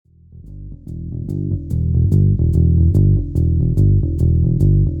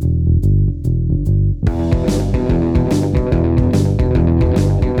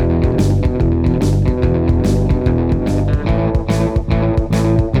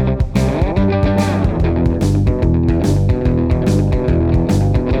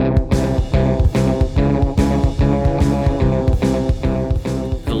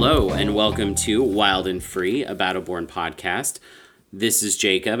Welcome to Wild and Free, a Battleborn podcast. This is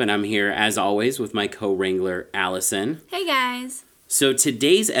Jacob, and I'm here, as always, with my co-wrangler, Allison. Hey, guys. So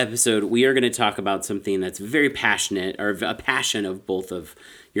today's episode, we are going to talk about something that's very passionate, or a passion of both of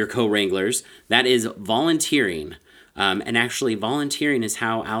your co-wranglers. That is volunteering. And actually, volunteering is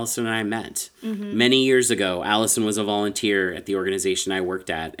how Allison and I met. Mm-hmm. Many years ago, Allison was a volunteer at the organization I worked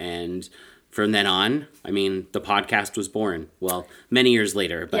at, and from then on, I mean, the podcast was born. Well, many years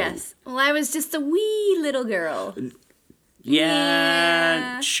later. But yes. Well, I was just a wee little girl.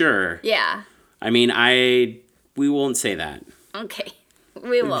 Yeah. Sure. Yeah. I mean, we won't say that. Okay.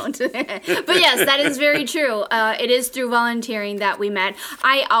 We won't. But yes, that is very true. It is through volunteering that we met.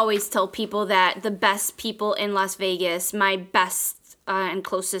 I always tell people that the best people in Las Vegas, my best and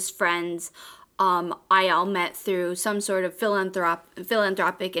closest friends, I all met through some sort of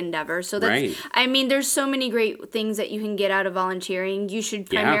philanthropic endeavor. So that's, right. I mean, there's so many great things that you can get out of volunteering. You should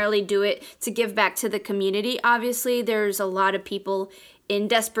primarily do it to give back to the community. Obviously, there's a lot of people in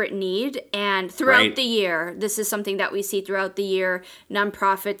desperate need, and throughout the year, this is something that we see throughout the year.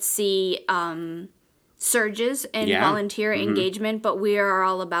 Nonprofits see surges in volunteer engagement, but we are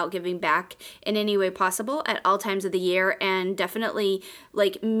all about giving back in any way possible at all times of the year, and definitely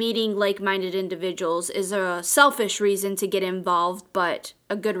meeting like-minded individuals is a selfish reason to get involved, but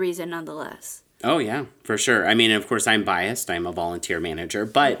a good reason nonetheless. Oh yeah, for sure. I mean, of course, I'm biased. I'm a volunteer manager,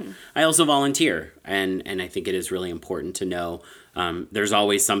 but I also volunteer, and I think it is really important to know there's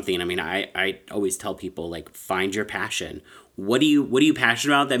always something. I mean, I always tell people, find your passion. What are you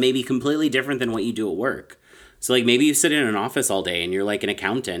passionate about that may be completely different than what you do at work? So maybe you sit in an office all day and you're an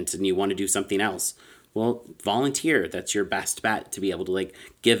accountant and you want to do something else. Well, volunteer. That's your best bet to be able to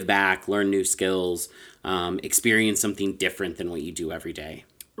give back, learn new skills, experience something different than what you do every day.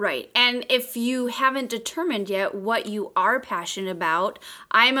 Right. And if you haven't determined yet what you are passionate about,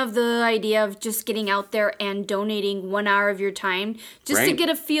 I'm of the idea of just getting out there and donating 1 hour of your time just to get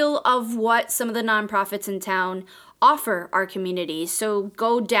a feel of what some of the nonprofits in town offer our community. So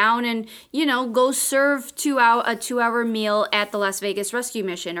go down and, go serve a 2-hour meal at the Las Vegas Rescue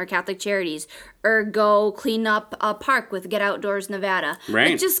Mission or Catholic Charities, or go clean up a park with Get Outdoors Nevada.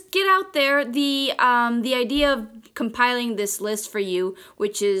 Right. Just get out there. The idea of compiling this list for you,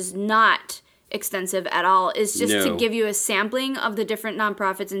 which is not extensive at all, is just to give you a sampling of the different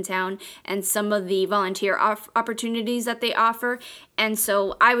nonprofits in town and some of the volunteer opportunities that they offer. And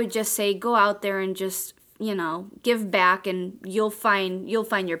so I would just say go out there and just give back, and you'll find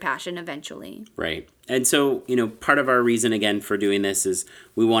your passion eventually. Right. And so, part of our reason, again, for doing this is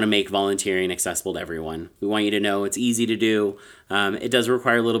we want to make volunteering accessible to everyone. We want you to know it's easy to do. It does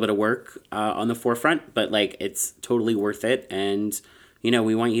require a little bit of work on the forefront, but, it's totally worth it. And,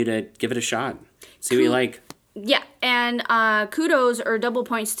 we want you to give it a shot. See what you like. Yeah, and kudos or double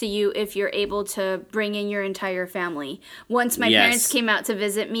points to you if you're able to bring in your entire family. Once my parents came out to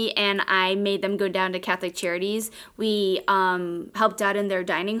visit me and I made them go down to Catholic Charities, we helped out in their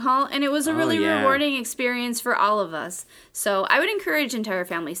dining hall, and it was a really rewarding experience for all of us. So I would encourage entire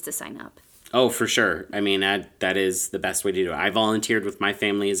families to sign up. Oh, for sure. I mean, that is the best way to do it. I volunteered with my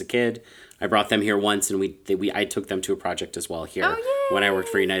family as a kid. I brought them here once, and I took them to a project as well here when I worked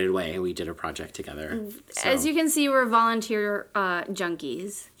for United Way, and we did a project together. So. As you can see, we're volunteer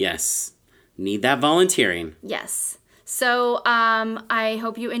junkies. Yes. Need that volunteering. Yes. So I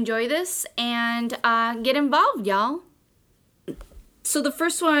hope you enjoy this and get involved, y'all. So the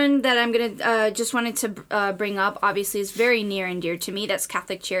first one that I'm going to just wanted to bring up, obviously, is very near and dear to me. That's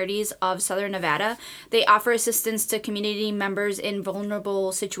Catholic Charities of Southern Nevada. They offer assistance to community members in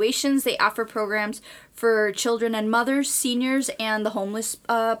vulnerable situations. They offer programs for children and mothers, seniors, and the homeless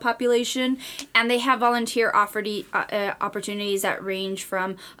population. And they have volunteer opportunities that range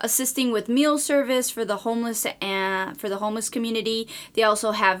from assisting with meal service for the homeless and for the homeless community. They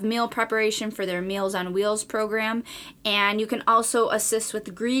also have meal preparation for their Meals on Wheels program. And you can also assist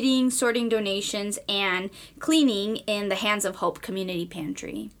with greeting, sorting donations, and cleaning in the Hands of Hope Community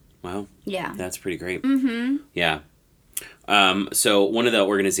Pantry. Wow. Yeah. That's pretty great. Mm-hmm. Yeah. So one of the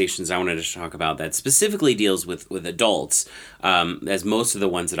organizations I wanted to talk about that specifically deals with adults, as most of the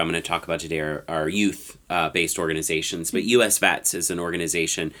ones that I'm going to talk about today are youth based organizations, but U.S. Vets is an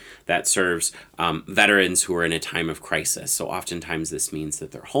organization that serves veterans who are in a time of crisis. So oftentimes this means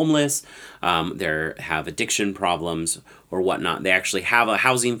that they're homeless, they have addiction problems or whatnot. They actually have a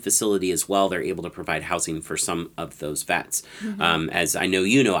housing facility as well. They're able to provide housing for some of those vets. As I know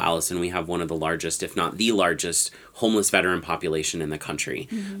you know, Allison, we have one of the largest, if not the largest, homeless veteran population in the country.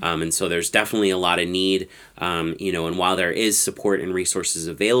 And so there's definitely a lot of need, and while there is support and resources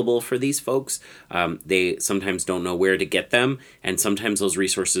available for these folks, they sometimes don't know where to get them, and sometimes those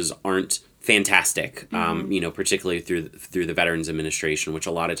resources aren't fantastic, particularly through the Veterans Administration, which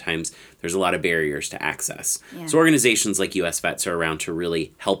a lot of times there's a lot of barriers to access. Yeah. So organizations like U.S. Vets are around to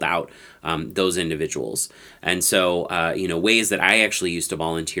really help out those individuals. And so, ways that I actually used to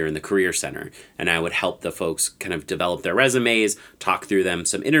volunteer in the Career Center, and I would help the folks kind of develop their resumes, talk through them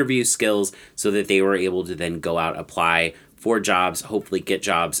some interview skills so that they were able to then go out, apply for jobs, hopefully get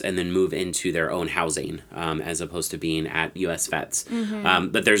jobs, and then move into their own housing as opposed to being at U.S. Vets.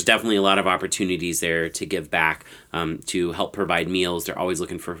 But there's definitely a lot of opportunities there to give back, to help provide meals. They're always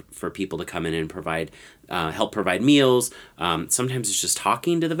looking for people to come in and help provide meals. Sometimes it's just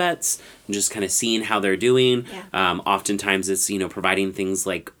talking to the vets and just kind of seeing how they're doing. Yeah. Oftentimes it's, providing things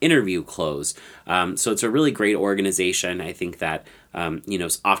like interview clothes. So it's a really great organization. I think that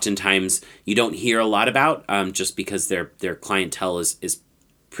oftentimes you don't hear a lot about just because their clientele is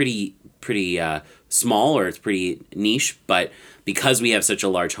pretty small, or it's pretty niche, but because we have such a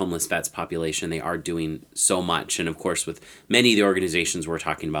large homeless vets population, they are doing so much. And of course, with many of the organizations we're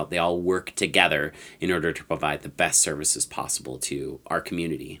talking about, they all work together in order to provide the best services possible to our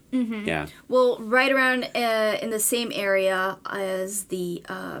community. Yeah. Well, right around in the same area as the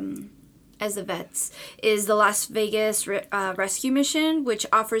vets is the Las Vegas Rescue Mission, which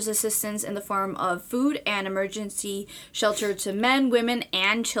offers assistance in the form of food and emergency shelter to men, women,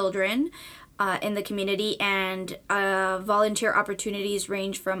 and children in the community. And volunteer opportunities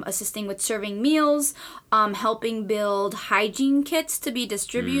range from assisting with serving meals, helping build hygiene kits to be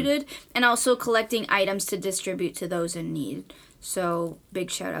distributed, and also collecting items to distribute to those in need. So big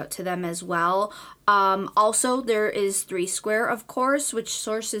shout out to them as well. Also, there is 3 Square, of course, which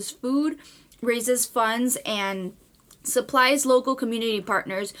sources food, raises funds, and supplies local community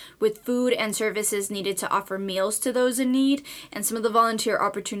partners with food and services needed to offer meals to those in need. And some of the volunteer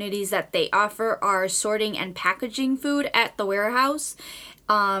opportunities that they offer are sorting and packaging food at the warehouse.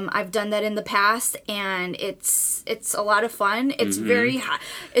 I've done that in the past, and it's a lot of fun. It's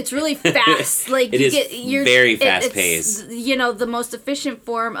it's really fast. Like you're very fast paced. The most efficient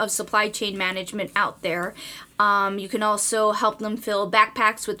form of supply chain management out there. You can also help them fill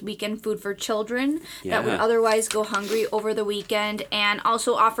backpacks with weekend food for children that would otherwise go hungry over the weekend, and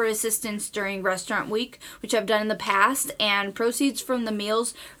also offer assistance during restaurant week, which I've done in the past, and proceeds from the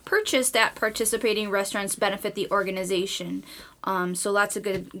meals purchased at participating restaurants benefit the organization. So lots of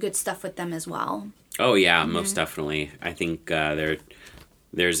good stuff with them as well. Oh yeah, most definitely. I think they've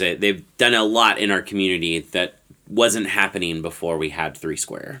done a lot in our community that wasn't happening before we had 3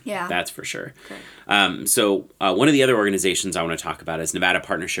 Square. Yeah. That's for sure. Okay. So one of the other organizations I want to talk about is Nevada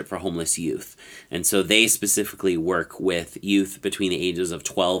Partnership for Homeless Youth. And so they specifically work with youth between the ages of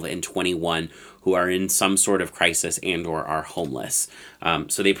 12 and 21 who are in some sort of crisis and or are homeless.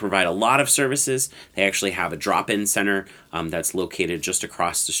 So they provide a lot of services. They actually have a drop-in center that's located just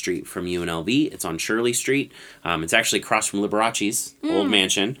across the street from UNLV. It's on Shirley Street. It's actually across from Liberace's old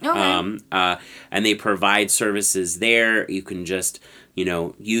mansion. Okay. And they provide services there. You can just,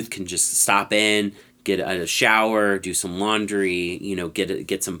 youth can just stop in, get a shower, do some laundry,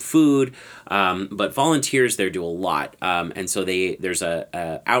 get some food. But volunteers there do a lot. And so there's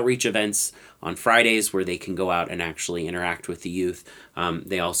a outreach events on Fridays where they can go out and actually interact with the youth.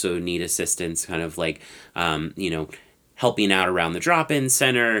 They also need assistance kind of like, helping out around the drop-in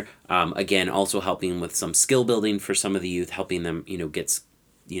center. Again, also helping with some skill building for some of the youth, helping them,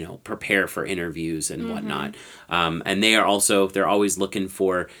 prepare for interviews and whatnot. And they're always looking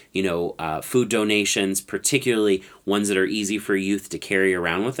for, food donations, particularly ones that are easy for youth to carry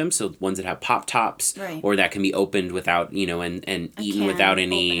around with them. So ones that have pop tops, or that can be opened without, and eaten without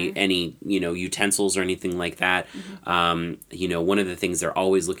any utensils or anything like that. One of the things they're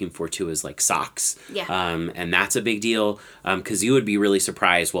always looking for too is like socks. Yeah. And that's a big deal. Cause you would be really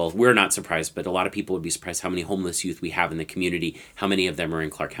surprised. Well, we're not surprised, but a lot of people would be surprised how many homeless youth we have in the community, how many of them are in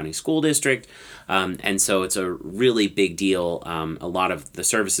Clark County School District. And so it's a really big deal. A lot of the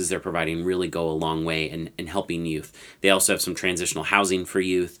services they're providing really go a long way in helping youth. They also have some transitional housing for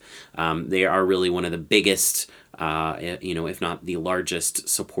youth. They are really one of the biggest, if not the largest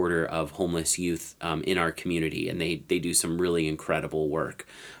supporter of homeless youth in our community. And they do some really incredible work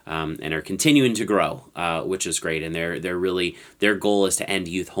and are continuing to grow, which is great. And their goal is to end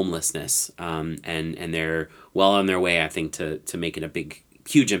youth homelessness. And they're well on their way, I think, to making a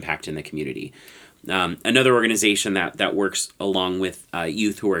huge impact in the community. Another organization that works along with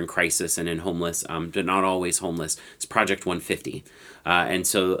youth who are in crisis and in homeless, but not always homeless, is Project 150. And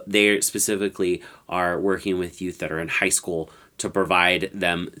so they specifically are working with youth that are in high school to provide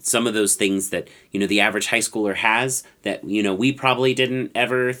them some of those things that, the average high schooler has that, we probably didn't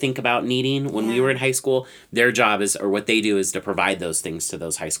ever think about needing when we were in high school. Their job is, or what they do is to provide those things to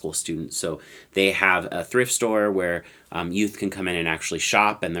those high school students. So they have a thrift store where youth can come in and actually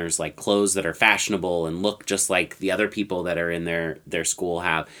shop, and there's like clothes that are fashionable and look just like the other people that are in their school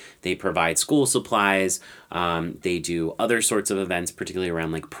have. They provide school supplies. They do other sorts of events, particularly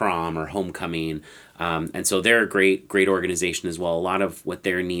around like prom or homecoming. And so they're a great organization as well. A lot of what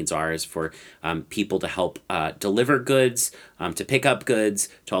their needs are is for people to help deliver goods, to pick up goods,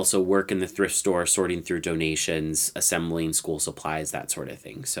 to also work in the thrift store, sorting through donations, assembling school supplies, that sort of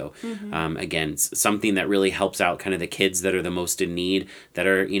thing. So again, something that really helps out kind of the kids that are the most in need, that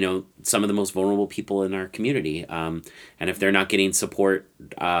are, some of the most vulnerable people in our community. And if they're not getting support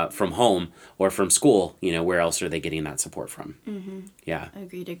from home or from school, where else are they getting that support from? Yeah.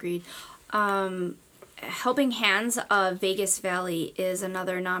 Agreed. Helping Hands of Vegas Valley is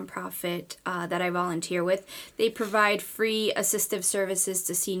another nonprofit that I volunteer with. They provide free assistive services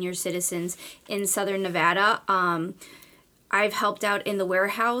to senior citizens in Southern Nevada. I've helped out in the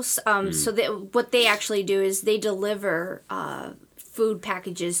warehouse. So what they actually do is they deliver food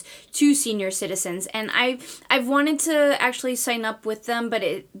packages to senior citizens, and I've wanted to actually sign up with them, but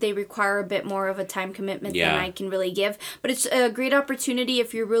they require a bit more of a time commitment than I can really give. But it's a great opportunity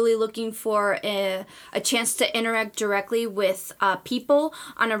if you're really looking for a chance to interact directly with people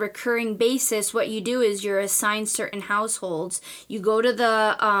on a recurring basis. What you do is you're assigned certain households. You go to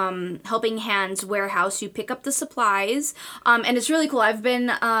the Helping Hands warehouse, you pick up the supplies, and it's really cool.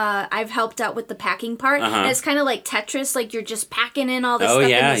 I've helped out with the packing part, and it's kind of like Tetris, like you're just packing in all this stuff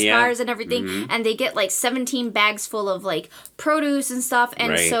in these cars and everything, and they get like 17 bags full of like produce and stuff,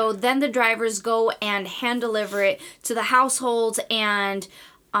 and so then the drivers go and hand deliver it to the households, and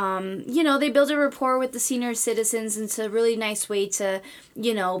they build a rapport with the senior citizens, and it's a really nice way to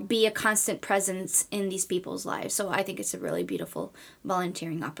be a constant presence in these people's lives. So I think it's a really beautiful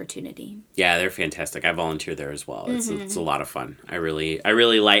volunteering opportunity. Yeah, they're fantastic. I volunteer there as well. It's a lot of fun. I really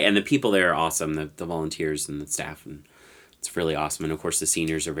like, and the people there are awesome, the volunteers and the staff, and it's really awesome. And of course, the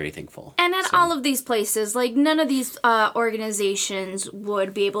seniors are very thankful. And at all of these places, like none of these organizations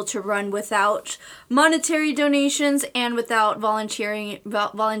would be able to run without monetary donations and without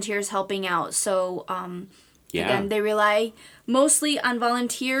volunteers helping out. So, again, they rely mostly on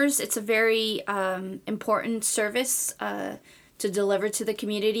volunteers. It's a very important service to deliver to the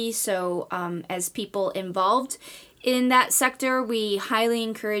community. So, as people involved in that sector, we highly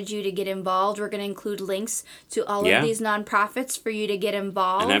encourage you to get involved. We're going to include links to all of these nonprofits for you to get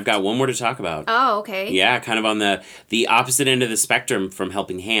involved. And I've got one more to talk about. Oh, okay. Yeah, kind of on the opposite end of the spectrum from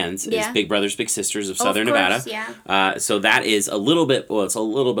Helping Hands is Big Brothers Big Sisters of Southern Nevada. Yeah. So that is it's a little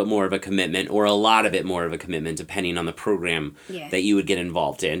bit more of a commitment, or a lot of it more of a commitment, depending on the program that you would get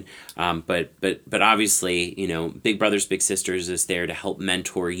involved in. But obviously, Big Brothers Big Sisters is there to help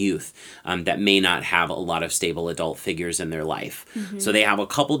mentor youth that may not have a lot of stable adult figures in their life. So they have a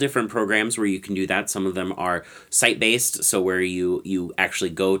couple different programs where you can do that. Some of them are site-based, so where you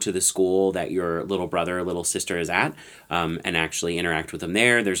actually go to the school that your little brother or little sister is at and actually interact with them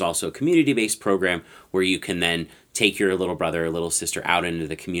there. There's also a community-based program where you can then take your little brother or little sister out into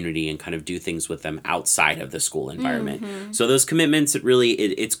the community and kind of do things with them outside of the school environment. So those commitments,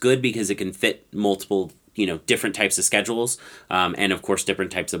 it's good because it can fit multiple different types of schedules, and of course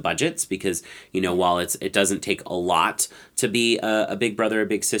different types of budgets, because while it doesn't take a lot to be a big brother or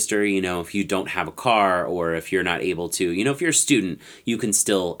big sister, if you don't have a car, or if you're not able to, if you're a student, you can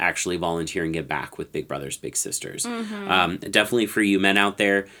still actually volunteer and give back with Big Brothers Big Sisters. Definitely for you men out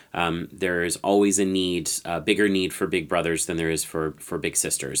there, there is always a bigger need for big brothers than there is for big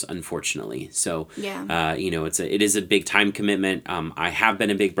sisters, unfortunately. So it is a big time commitment. I have been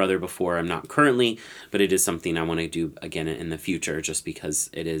a big brother before. I'm not currently, but but it is something I want to do again in the future, just because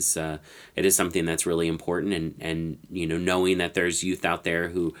it is something that's really important, and knowing that there's youth out there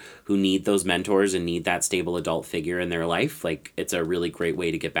who need those mentors and need that stable adult figure in their life, like it's a really great way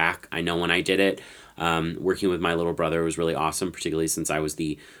to get back. I know when I did it, working with my little brother was really awesome, particularly since I'm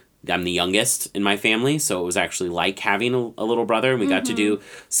the youngest in my family, so it was actually like having a little brother, and we got to do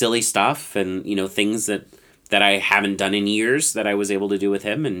silly stuff and things that I haven't done in years that I was able to do with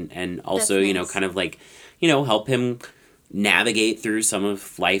him, and also nice. kind of like help him navigate through some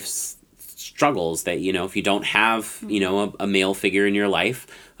of life's struggles that if you don't have a male figure in your life,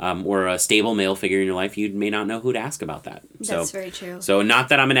 or a stable male figure in your life, you may not know who to ask about that. That's very true. So not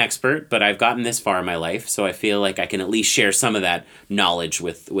that I'm an expert, but I've gotten this far in my life, so I feel like I can at least share some of that knowledge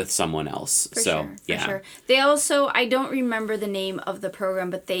with someone else. For sure. They also, I don't remember the name of the program,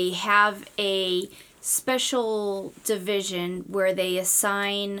 but they have a special division where they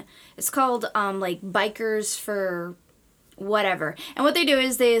assign, it's called like Bikers for whatever, and what they do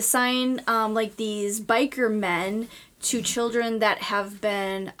is they assign like these biker men to children that have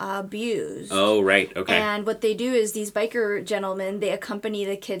been abused. Oh, right. Okay. And what they do is these biker gentlemen, they accompany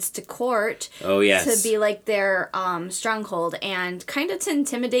the kids to court. Oh, yes. To be like their stronghold and kind of to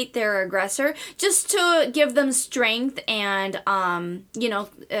intimidate their aggressor, just to give them strength and,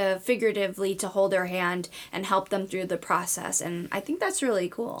 figuratively to hold their hand and help them through the process. And I think that's really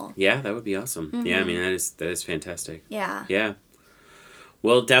cool. Yeah, that would be awesome. Mm-hmm. Yeah, I mean, that is fantastic. Yeah. Yeah.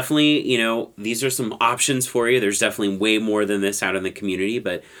 Well, definitely, these are some options for you. There's definitely way more than this out in the community,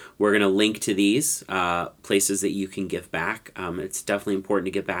 but we're going to link to these places that you can give back. It's definitely important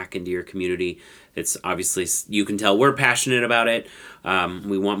to get back into your community. It's obviously, you can tell we're passionate about it.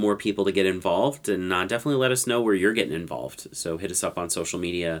 We want more people to get involved, and definitely let us know where you're getting involved. So hit us up on social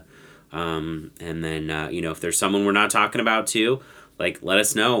media. And then, if there's someone we're not talking about too, like, let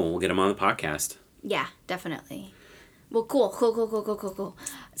us know. We'll get them on the podcast. Yeah, definitely. Well, cool.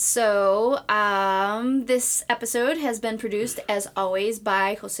 So, this episode has been produced, as always,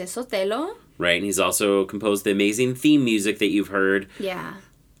 by Jose Sotelo. Right, and he's also composed the amazing theme music that you've heard. Yeah.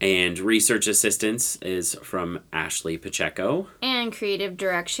 And research assistance is from Ashley Pacheco. And creative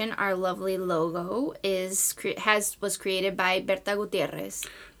direction, our lovely logo, was created by Berta Gutierrez.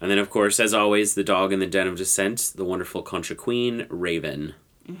 And then, of course, as always, the dog in the den of descent, the wonderful Concha Queen, Raven.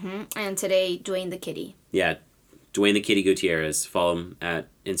 Mm-hmm. And today, Dwayne the Kitty. Yeah. Dwayne the Kitty Gutierrez. Follow him at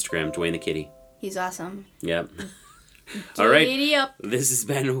Instagram, Dwayne the Kitty. He's awesome. Yep. All right. Giddy up. This has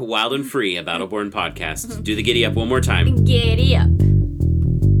been Wild and Free, a Battleborn podcast. Do the giddy up one more time. Giddy up.